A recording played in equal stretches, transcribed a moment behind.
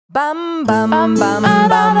Bum bum bum bum bum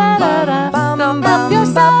bum help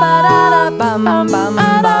yourself. Bum bum bum bum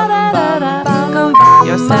help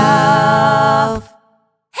yourself.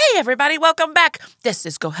 Hey everybody, welcome back. This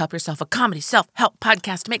is Go Help Yourself, a comedy self-help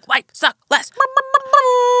podcast to make life suck less.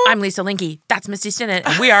 I'm Lisa Linky. That's Misty Stinnett,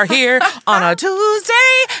 and we are here on a Tuesday.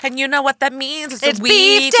 And you know what that means? It's a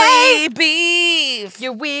beef day. weekly beef.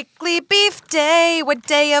 Your weekly beef day. What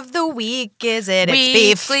day of the week is it? It's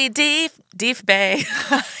beef. Weekly Deef Bay.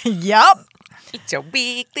 Yup. It's your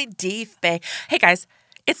weekly Deef Bay. Hey guys,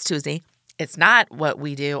 it's Tuesday. It's not what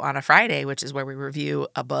we do on a Friday, which is where we review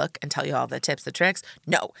a book and tell you all the tips, the tricks.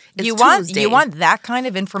 No, it's Tuesday. You want that kind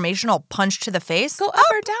of informational punch to the face? Go up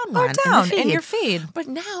or down or one down in your feed. But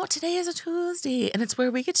now, today is a Tuesday, and it's where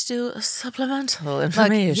we get to do supplemental Look,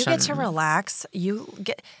 information. you get to relax.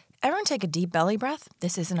 Everyone take a deep belly breath.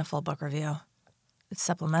 This isn't a full book review. It's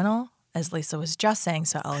supplemental, as Lisa was just saying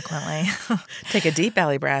so eloquently. Take a deep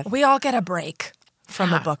belly breath. We all get a break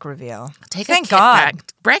from a book review. Thank God.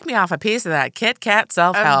 Break me off a piece of that Kit Kat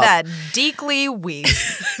self-help. That Deekly Weave.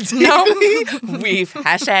 Nope. Weave.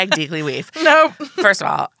 Hashtag Deekly Weave. Nope. First of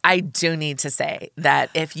all, I do need to say that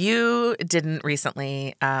if you didn't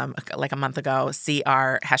recently, like a month ago, see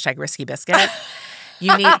our hashtag Risky Biscuit,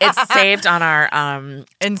 it's saved on our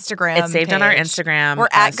Instagram. It's saved on our Instagram. We're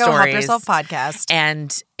at Go stories. Help Yourself Podcast.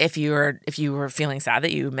 And if you were feeling sad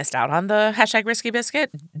that you missed out on the hashtag Risky Biscuit,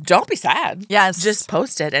 don't be sad. Yes. Just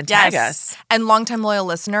post it and tag us. And longtime loyal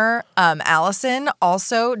listener, Allison,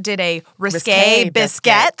 also did a Risque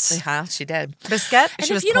Biscuit. She did. Biscuit. And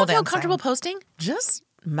she if was you don't pole feel dancing. comfortable posting, just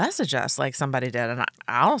message us like somebody did, and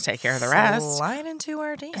I'll take care of the rest. Slide into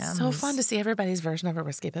our DMs. It's so fun to see everybody's version of a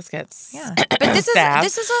Risky Biscuits. Yeah. But this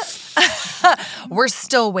is a we're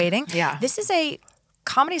still waiting. Yeah. This is a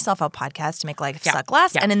comedy self-help podcast to make life suck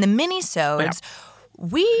less. And in the mini-sodes,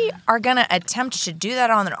 we are going to attempt to do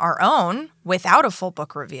that on our own without a full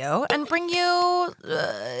book review and bring you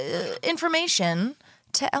information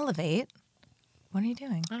to elevate. What are you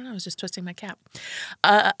doing? I don't know. I was just twisting my cap.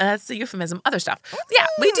 That's the euphemism. Other stuff. Yeah,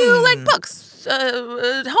 we do like books,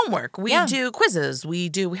 homework. We do quizzes.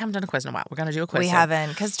 We haven't done a quiz in a while. We're going to do a quiz. We haven't,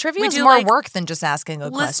 because trivia is do, more like, work than just asking a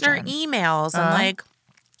listener question. emails and like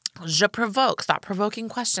je provoke, stop provoking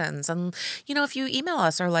questions. And, if you email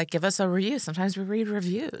us or like give us a review, sometimes we read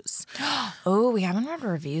reviews. Oh, we haven't read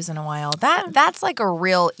reviews in a while. That's like a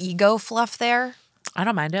real ego fluff there. I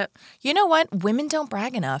don't mind it. You know what? Women don't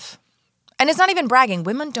brag enough. And it's not even bragging.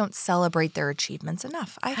 Women don't celebrate their achievements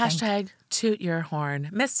enough, I think. Hashtag toot your horn.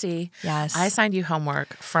 Misty. Yes. I assigned you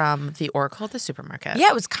homework from the Oracle at the supermarket. Yeah,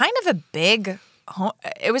 it was kind of a big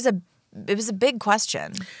it was a big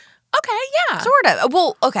question. Okay, yeah. Sort of.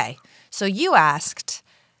 Well, okay. So you asked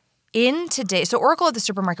so Oracle at the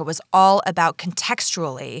supermarket was all about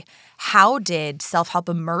contextually, how did self-help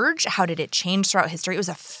emerge? How did it change throughout history? It was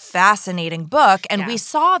a fascinating book, and we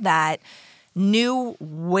saw that new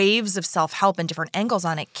waves of self-help and different angles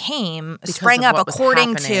on it sprang up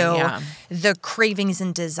according to the cravings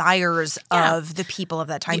and desires of the people of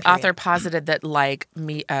that time period. The author posited that like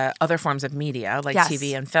other forms of media, like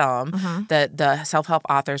TV and film, that the self-help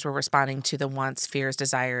authors were responding to the wants, fears,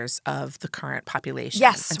 desires of the current population.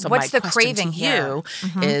 Yes. And so what's my the question craving to here? you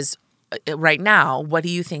is, right now, what do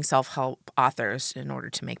you think self-help authors, in order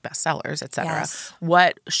to make bestsellers, et cetera,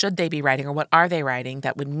 what should they be writing or what are they writing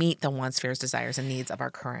that would meet the wants, fears, desires, and needs of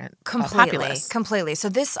our current populace? Completely. So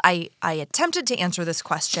this, I attempted to answer this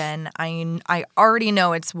question. I already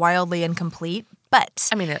know it's wildly incomplete, but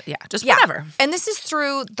I mean, just whatever. And this is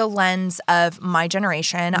through the lens of my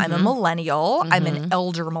generation. I'm a millennial. I'm an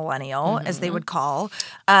elder millennial, as they would call.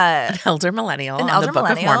 An elder millennial on the Book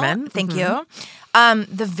of Mormon. Thank you.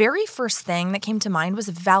 The very first thing that came to mind was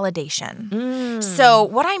validation. So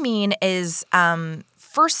what I mean is,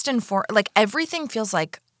 first and foremost, like everything feels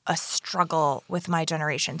like a struggle with my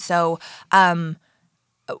generation. So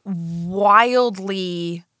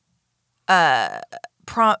wildly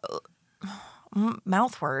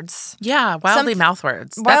mouthwords. Yeah, wildly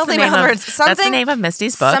mouthwords. Wildly mouthwords. That's the name of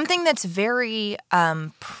Misty's book. Something that's very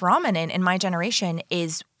prominent in my generation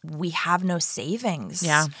is we have no savings.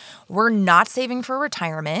 Yeah. We're not saving for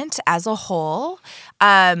retirement as a whole.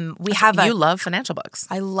 You love financial books.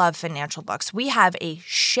 I love financial books. We have a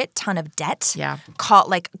shit ton of debt. Yeah.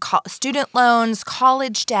 Student loans,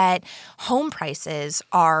 college debt, home prices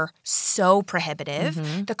are so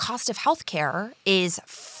prohibitive. The cost of healthcare is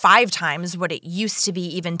 5 times what it used to be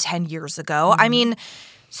even 10 years ago. I mean,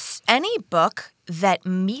 any book that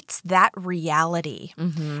meets that reality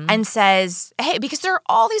and says, hey, because there are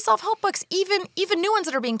all these self-help books, even new ones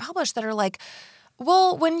that are being published that are like,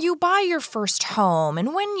 well, when you buy your first home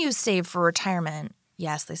and when you save for retirement,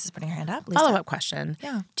 Yes, Lisa's putting her hand up. Lisa. Follow-up question.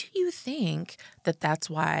 Yeah. Do you think that that's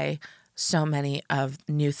why so many of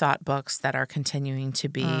New Thought books that are continuing to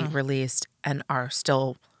be released and are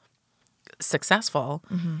still successful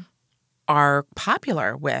are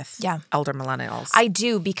popular with elder millennials? I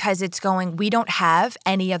do, because it's going, we don't have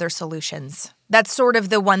any other solutions. That's sort of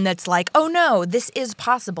the one that's like, oh no, this is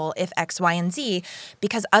possible if X, Y, and Z,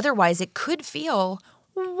 because otherwise it could feel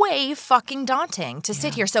way fucking daunting to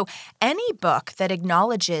sit here. So any book that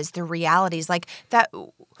acknowledges the realities like that.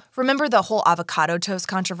 Remember the whole avocado toast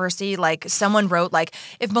controversy? Like someone wrote like,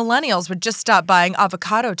 if millennials would just stop buying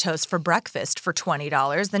avocado toast for breakfast for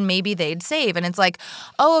 $20, then maybe they'd save. And it's like,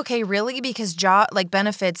 oh, okay, really? Because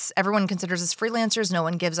benefits, everyone considers us freelancers. No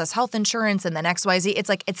one gives us health insurance and then XYZ. It's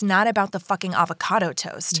like, it's not about the fucking avocado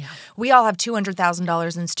toast. Yeah. We all have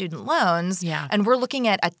 $200,000 in student loans. Yeah. And we're looking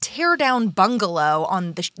at a tear-down bungalow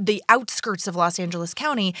on the outskirts of Los Angeles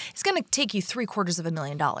County. It's going to take you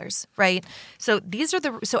 $750,000, right? So these are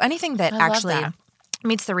so anything that actually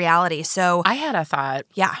meets the reality. So I had a thought.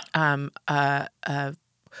 Yeah. I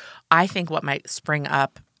think what might spring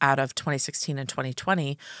up out of 2016 and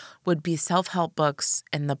 2020 would be self-help books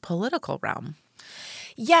in the political realm.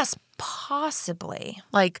 Yes, possibly.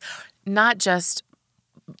 Like not just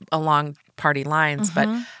along party lines, but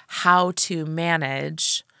how to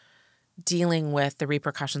manage dealing with the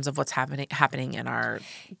repercussions of what's happening in our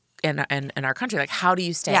country. Like, how do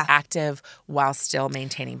you stay active while still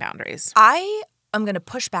maintaining boundaries? I am going to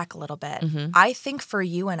push back a little bit. I think for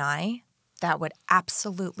you and I, that would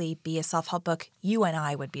absolutely be a self-help book you and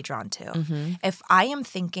I would be drawn to. If I am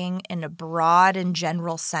thinking in a broad and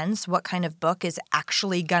general sense, what kind of book is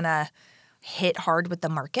actually going to hit hard with the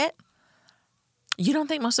market? You don't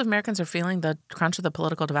think most of Americans are feeling the crunch of the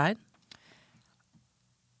political divide?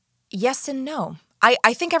 Yes and no.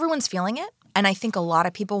 I think everyone's feeling it. And I think a lot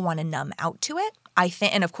of people want to numb out to it. I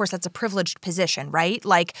think, and of course, that's a privileged position, right?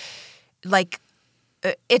 Like,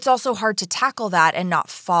 it's also hard to tackle that and not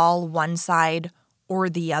fall one side or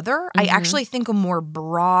the other. I actually think a more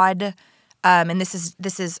broad, and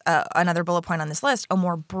this is another bullet point on this list, a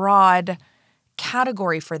more broad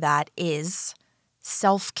category for that is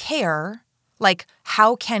self-care. Like,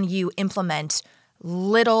 how can you implement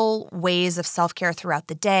little ways of self-care throughout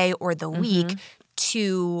the day or the week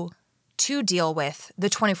to deal with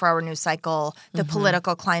the 24-hour news cycle, the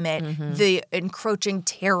political climate, the encroaching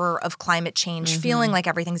terror of climate change, feeling like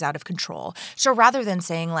everything's out of control. So rather than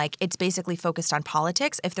saying like it's basically focused on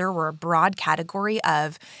politics, if there were a broad category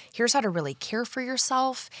of here's how to really care for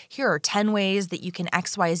yourself, here are 10 ways that you can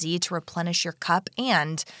XYZ to replenish your cup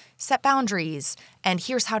and set boundaries, and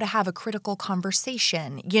here's how to have a critical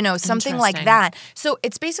conversation, something like that. So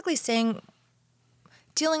it's basically saying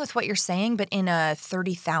dealing with what you're saying, but in a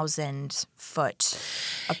 30,000-foot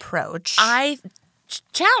approach. I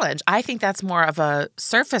think that's more of a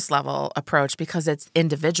surface level approach because it's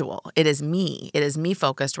individual. It is me. It is me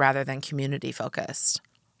focused rather than community focused.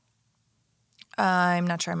 I'm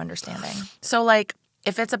not sure I'm understanding. So like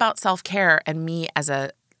if it's about self-care and me as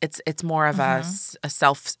it's more of a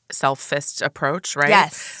self-fist approach, right?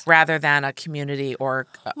 Yes. Rather than a community or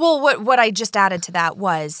Well, what I just added to that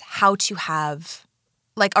was how to have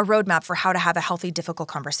like a roadmap for how to have a healthy, difficult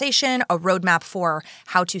conversation, a roadmap for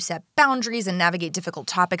how to set boundaries and navigate difficult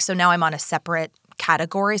topics. So now I'm on a separate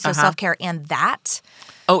category. So self-care and that.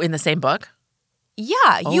 Oh, in the same book?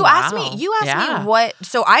 Yeah. You asked me what.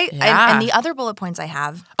 So and the other bullet points I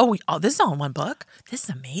have. Oh, this is all in one book? This is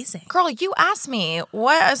amazing. Girl, you asked me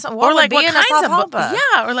what or would like be what in a kinds self-help of book.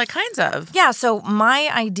 Yeah, or like kinds of. Yeah. So my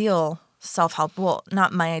ideal self-help, well,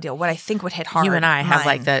 not my ideal, what I think would hit hard. You and I have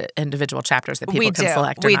like the individual chapters that people can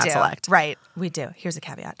select or not select. Right. We do. Here's a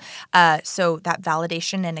caveat. So that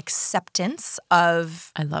validation and acceptance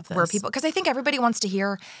of I love this. Where people, because I think everybody wants to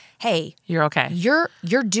hear, hey, you're okay. You're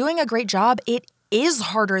doing a great job. It is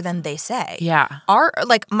harder than they say. Yeah.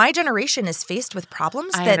 My generation is faced with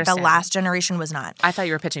problems that the last generation was not. I thought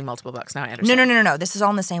you were pitching multiple books. Now I understand. No. This is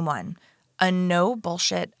all in the same one. A no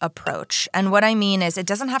bullshit approach. And what I mean is it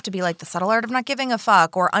doesn't have to be like the subtle art of not giving a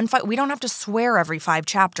fuck or we don't have to swear every 5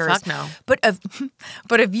 chapters. Fuck no. But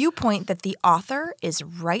a viewpoint that the author is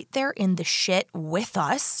right there in the shit with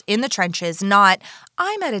us in the trenches, not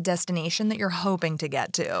I'm at a destination that you're hoping to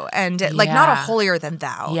get to. And not a holier than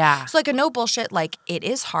thou. Yeah. So like a no bullshit, like it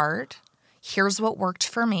is hard. Here's what worked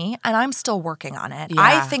for me, and I'm still working on it. Yeah.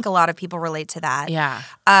 I think a lot of people relate to that. Yeah.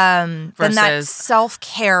 Then that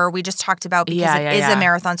self-care we just talked about because it is a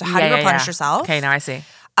marathon. So how do you replenish yourself? Okay, now I see.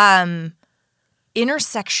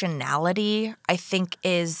 Intersectionality, I think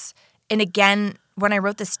is, and again, when I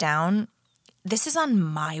wrote this down, this is on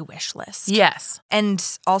my wish list. Yes.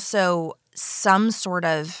 And also some sort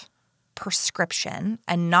of prescription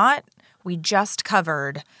and not, we just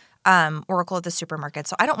covered Oracle at the Supermarket.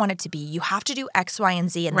 So I don't want it to be, you have to do X, Y, and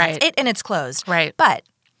Z and Right. that's it and it's closed. Right. But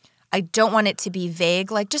I don't want it to be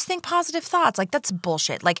vague, like just think positive thoughts. Like that's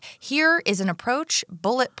bullshit. Like here is an approach,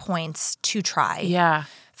 bullet points to try Yeah.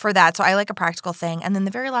 for that. So I like a practical thing. And then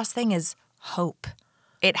the very last thing is hope.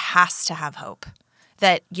 It has to have hope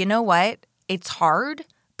that, you know what, it's hard,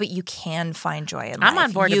 but you can find joy in life. I'm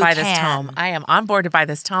on board to You buy this can. tome. I am on board to buy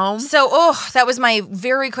this tome. So, that was my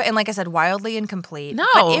very quick, and like I said, wildly incomplete. No.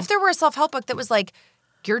 But if there were a self-help book that was like,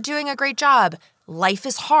 you're doing a great job, life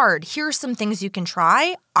is hard, here's some things you can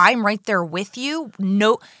try, I'm right there with you.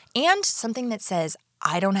 No, and something that says,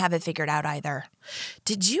 I don't have it figured out either.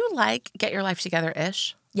 Did you like Get Your Life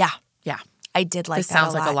Together-ish? Yeah, Yeah. I did like This that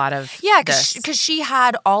sounds a like a lot of Yeah, this. because she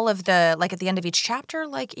had all of the, like at the end of each chapter,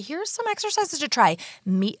 like here's some exercises to try.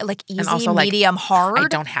 Like easy, And also, like, medium, hard. I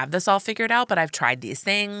don't have this all figured out, but I've tried these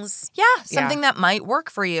things. Yeah, something that might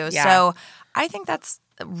work for you. Yeah. So I think that's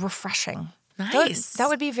refreshing. Nice. That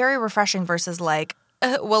would be very refreshing versus like,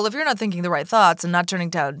 well, if you're not thinking the right thoughts and not turning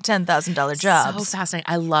down $10,000 jobs. So fascinating.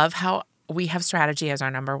 I love how we have strategy as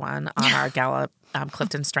our number one on our Gallup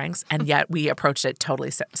Clifton Strengths, and yet we approached it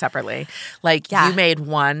totally separately. Like Yeah. you made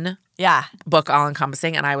one Yeah. book all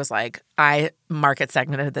encompassing, and I was like, I market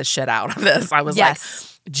segmented the shit out of this. I was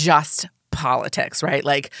Yes. like, just politics, right?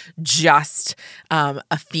 Like just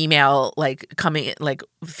a female, like coming, like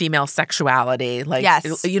female sexuality, like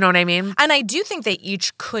Yes. you know what I mean? And I do think they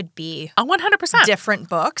each could be 100%. different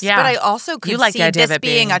books. Yeah. But I also could You like the see idea of this it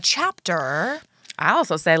being being- a chapter. I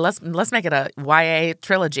also say let's make it a YA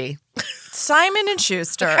trilogy. Simon and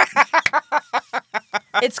Schuster.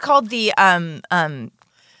 It's called the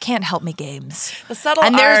Can't Help Me Games. The subtle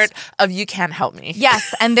And there's- art of You Can't Help Me.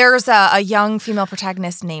 Yes, and there's a young female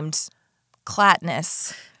protagonist named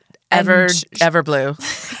Clatnus. Everblue.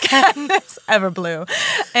 Katniss Everblue.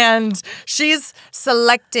 And she's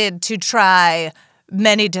selected to try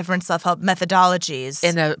many different self-help methodologies.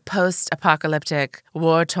 In a post-apocalyptic,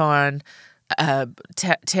 war-torn,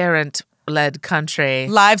 tyrant-led country.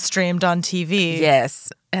 live streamed on TV.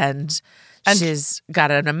 Yes, and she's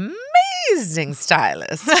got an amazing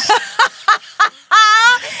stylist.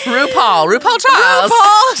 RuPaul Charles.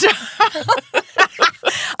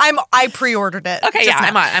 I pre-ordered it. Okay, just yeah,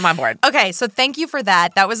 now. I'm on board. Okay, so thank you for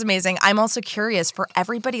that. That was amazing. I'm also curious for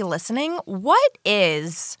everybody listening, what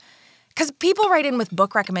is, because people write in with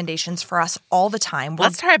book recommendations for us all the time.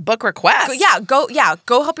 Let's try a book request. Go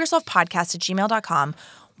help yourself podcast at gmail.com.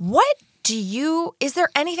 What is there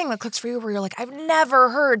anything that clicks for you where you're like, I've never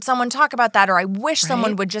heard someone talk about that, or I wish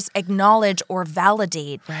someone would just acknowledge or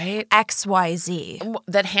validate Right. X, Y, Z.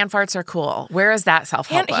 That hand farts are cool. Where is that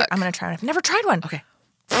self-help book? Here, I'm going to try one. I've never tried one. Okay.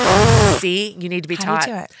 See, you need to be How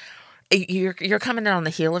taught. do you do it? You're coming in on the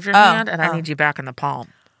heel of your hand, and I need you back in the palm.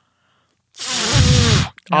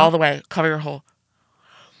 All the way. Cover your hole.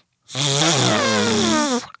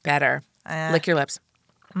 Better. Lick your lips.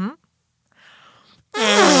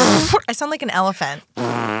 I sound like an elephant. Make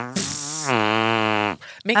I'm it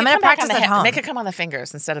gonna come back practice on the at head. home. Make it come on the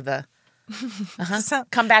fingers instead of the. So-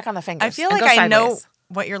 Come back on the fingers. I feel and like go I know sideways.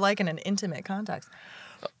 what you're like in an intimate context.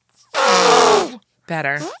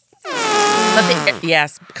 Better.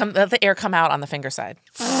 Let the air come out on the finger side.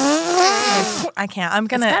 I can't.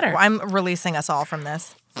 better. I'm releasing us all from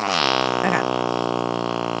this. Okay.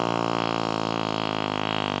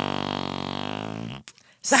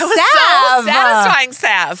 That was so satisfying,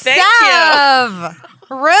 Sav. Thank you. Sav!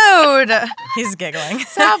 Rude. He's giggling.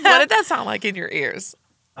 Sav, what did that sound like in your ears?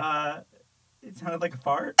 It sounded like a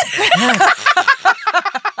fart.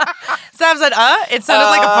 Sav said, it sounded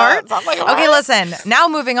like a fart. sounded like a Okay, fart. listen. Now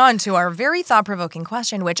moving on to our very thought-provoking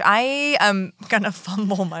question, which I am going to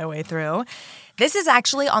fumble my way through. This is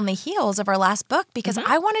actually on the heels of our last book because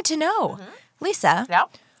I wanted to know, Lisa, Yeah.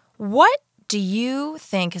 what do you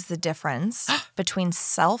think is the difference between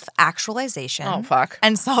self-actualization Oh, fuck.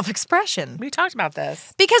 and self-expression? We talked about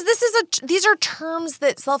this. Because these are terms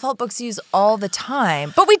that self-help books use all the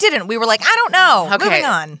time. But we didn't. We were like, I don't know. Okay. Moving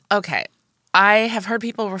on. Okay. I have heard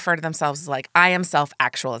people refer to themselves as like, I am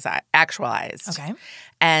self-actualized. Okay.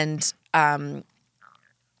 And I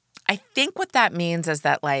think what that means is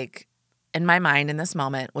that, like, in my mind in this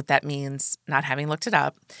moment, what that means, not having looked it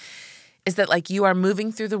up, is that, like, you are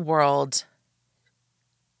moving through the world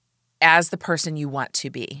as the person you want to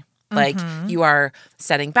be. Like, you are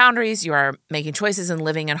setting boundaries, you are making choices and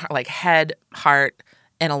living in, like, head, heart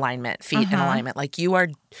in alignment, feet in alignment. Like, you are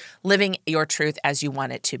living your truth as you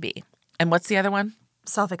want it to be. And what's the other one?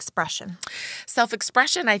 Self-expression.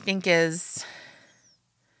 Self-expression, I think, is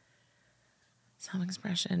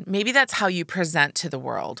Self-expression. Maybe that's how you present to the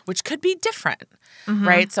world, which could be different,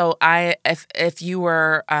 right? So if you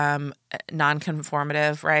were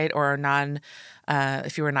non-conformative, right, or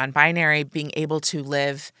if you were non-binary, being able to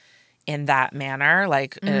live in that manner,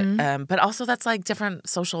 like, but also that's like different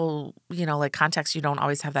social, like context. You don't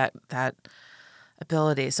always have that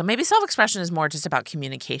ability. So maybe self-expression is more just about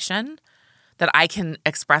communication, that I can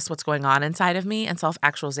express what's going on inside of me, and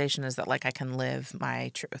self-actualization is that like I can live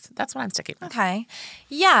my truth. That's what I'm sticking with. Okay.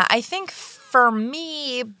 Yeah, I think for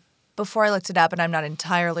me, before I looked it up, and I'm not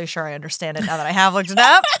entirely sure I understand it now that I have looked it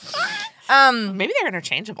up. Maybe they're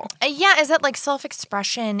interchangeable. Yeah, is that like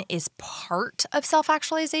self-expression is part of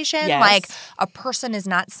self-actualization? Yes. Like a person is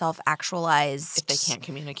not self-actualized If they can't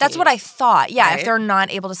communicate. That's what I thought. Yeah, Right? if they're not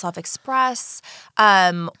able to self-express,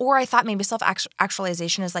 or I thought maybe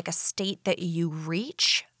self-actualization is like a state that you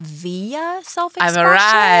reach via self-expression. I've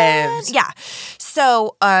arrived. Yeah.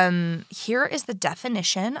 So here is the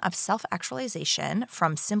definition of self-actualization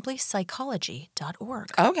from simplypsychology.org.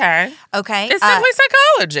 Okay. Okay. It's simply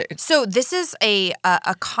psychology. So this is a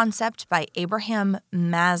concept by Abraham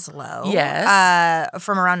Maslow. Yes.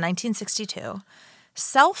 From around 1962.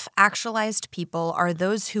 Self-actualized people are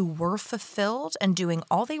those who were fulfilled and doing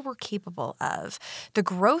all they were capable of. The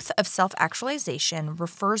growth of self-actualization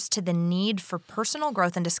refers to the need for personal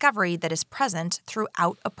growth and discovery that is present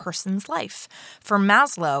throughout a person's life. For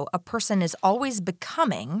Maslow, a person is always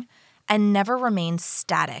becoming and never remains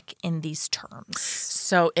static in these terms.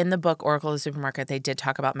 So in the book Oracle of the Supermarket, they did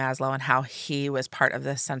talk about Maslow and how he was part of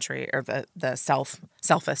the century or the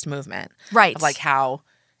selfist movement. Right. Of like how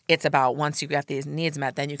it's about once you get these needs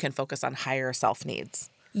met, then you can focus on higher self needs.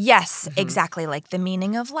 Yes, exactly. Like the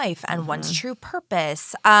meaning of life and one's true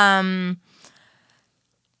purpose.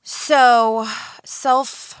 So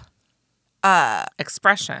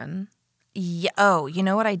Expression. yeah, oh, you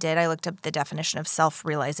know what I did? I looked up the definition of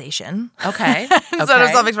self-realization. Okay. Instead of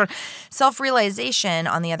self-expression. Self-realization,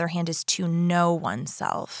 on the other hand, is to know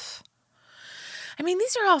oneself. I mean,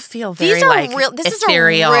 these are all feel very These are like real. This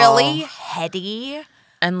ethereal is a really heady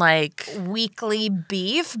and like weekly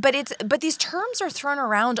beef, but these terms are thrown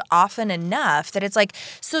around often enough that it's like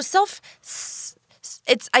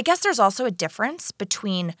I guess there's also a difference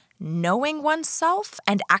between knowing oneself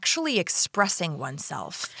and actually expressing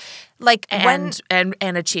oneself. Like and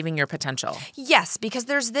achieving your potential. Yes, because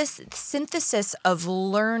there's this synthesis of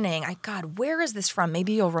learning. God, where is this from?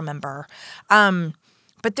 Maybe you'll remember.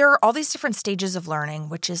 But there are all these different stages of learning,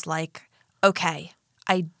 which is like, okay,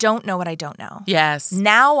 I don't know what I don't know. Yes.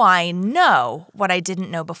 Now I know what I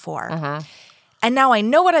didn't know before. And now I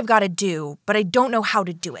know what I've got to do, but I don't know how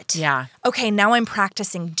to do it. Yeah. Okay, now I'm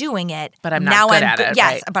practicing doing it. But I'm not good at it,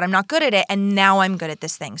 Yes, right? but I'm not good at it, and now I'm good at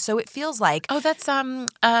this thing. So it feels like Oh, that's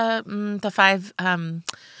the 5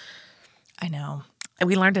 I know.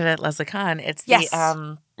 we learned it at Leslie Kahn. It's Yes.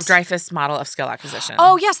 the Dreyfus model of skill acquisition.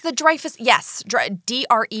 Oh, yes, the Dreyfus. Yes, Dreyfuss,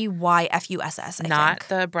 I Not think.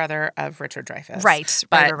 the brother of Richard Dreyfuss. Right,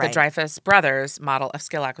 But right. the Dreyfus brothers model of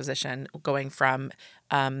skill acquisition going from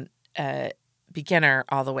beginner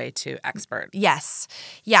all the way to expert. Yes.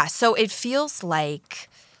 Yeah, so it feels like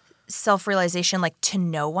self-realization, like to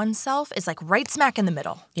know oneself, is like right smack in the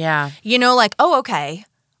middle. Yeah. You know, like, oh, okay,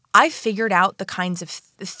 I figured out the kinds of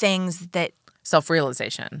things that,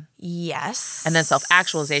 Self-realization. yes. And then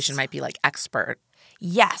self-actualization might be like expert,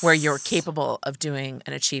 Yes. where you're capable of doing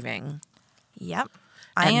and achieving. Yep.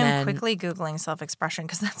 I And am then- quickly Googling self-expression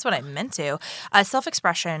because that's what I meant to.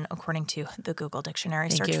 Self-expression, according to the Google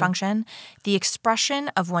Dictionary search you. function, the expression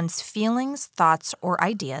of one's feelings, thoughts, or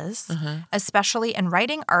ideas, especially in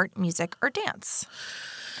writing, art, music, or dance.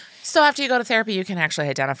 So after you go to therapy, you can actually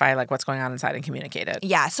identify like what's going on inside and communicate it.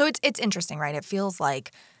 Yeah, so it's interesting, right? It feels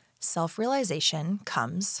like self-realization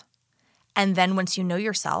comes, and then once you know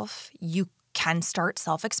yourself, you can start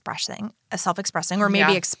self-expressing, or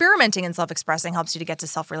maybe Yeah. experimenting in self-expressing helps you to get to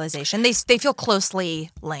self-realization. They feel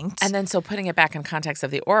closely linked. And then so putting it back in context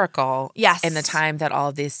of the Oracle, Yes. in the time that all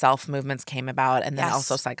of these self movements came about, and then Yes.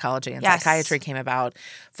 also psychology and Yes. psychiatry came about,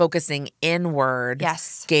 focusing inward,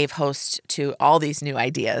 Yes. gave host to all these new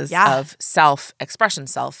ideas Yeah. of self-expression,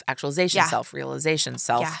 self-actualization, Yeah. self-realization,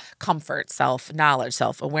 self-comfort, self-knowledge,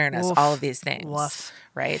 self-awareness, Woof. all of these things. Woof.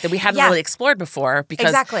 Right? That we hadn't Yeah. really explored before because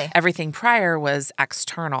Exactly. everything prior was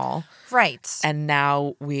external. Right. And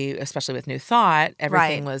now we, especially with New Thought,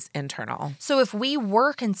 everything Right. was internal. So if we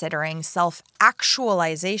were considering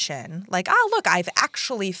self-actualization, like, oh, look, I've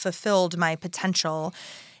actually fulfilled my potential,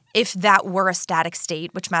 if that were a static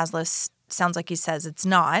state, which Maslow sounds like he says it's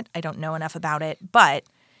not, I don't know enough about it, but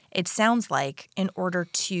it sounds like in order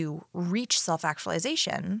to reach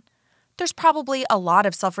self-actualization, there's probably a lot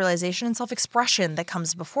of self-realization and self-expression that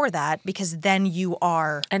comes before that, because then you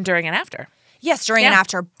are And during and after. yes, during and Yeah.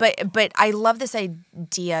 after. But I love this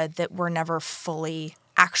idea that we're never fully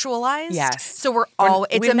actualized. Yes. So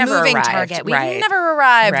it's we've a never moving arrived. target. We've Right. never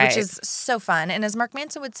arrived, Right. which is so fun. And as Mark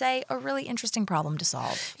Manson would say, a really interesting problem to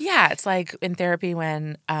solve. Yeah, it's like in therapy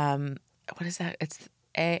when what is that? It's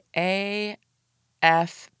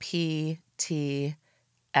AFPTS,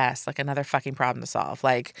 like another fucking problem to solve.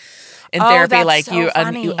 Like in Oh, therapy, that's like so you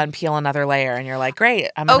funny. unpeel another layer, and you're like, great,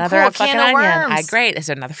 I'm Oh, another cool, fucking can of onion. worms. Great. Is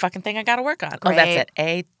there another fucking thing I got to work on? Oh, Great. that's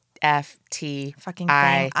it. AFT Fucking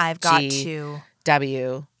thing I've got to.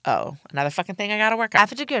 WO. Another fucking thing I got to work on.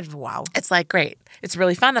 After to good. Wow. It's like great. It's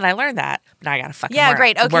really fun that I learned that, but now I got to fucking Yeah, work,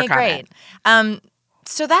 great. Okay, work on great. it.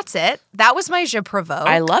 So that's it. That was my Je Provoke.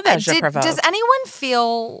 I love that Je Provoke. Does anyone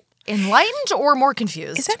feel enlightened or more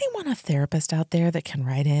confused? Is anyone a therapist out there that can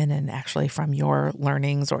write in and actually from your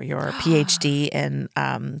learnings or your PhD in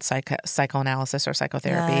psychoanalysis or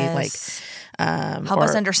psychotherapy, Yes. like Help or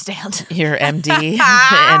us understand. your MD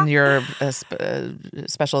and your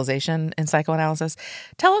specialization in psychoanalysis?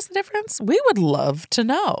 Tell us the difference. We would love to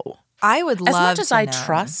know. I would love As much as to I know.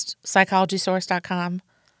 trust psychologysource.com.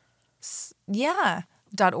 Yeah.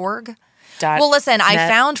 .org. Dot Well, listen, I net.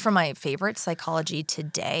 found from my favorite Psychology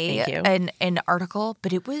Today Thank you. an article,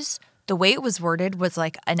 but it was the way it was worded was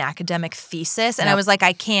like an academic thesis, and I was like,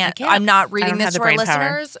 I can't. I'm not I reading don't this have the to our brain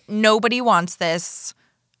power. listeners. Nobody wants this.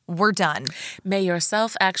 We're done. May your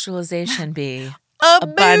self-actualization be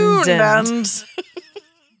Abundant.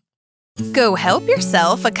 Go Help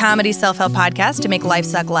Yourself, a comedy self-help podcast to make life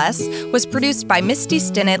suck less, was produced by Misty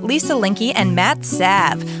Stinnett, Lisa Linky, and Matt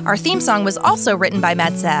Sav. Our theme song was also written by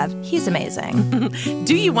Matt Sav. He's amazing.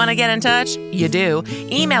 Do you want to get in touch? You do.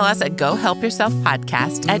 Email us at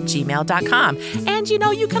gohelpyourselfpodcast@gmail.com. And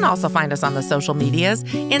you can also find us on the social medias,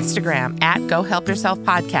 Instagram at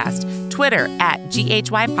gohelpyourselfpodcast, Twitter at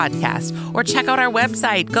GHY Podcast, or check out our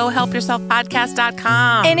website,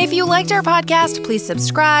 gohelpyourselfpodcast.com. And if you liked our podcast, please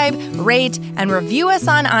subscribe, rate, and review us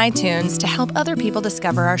on iTunes to help other people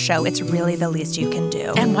discover our show. It's really the least you can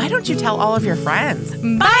do. And why don't you tell all of your friends?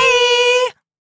 Bye!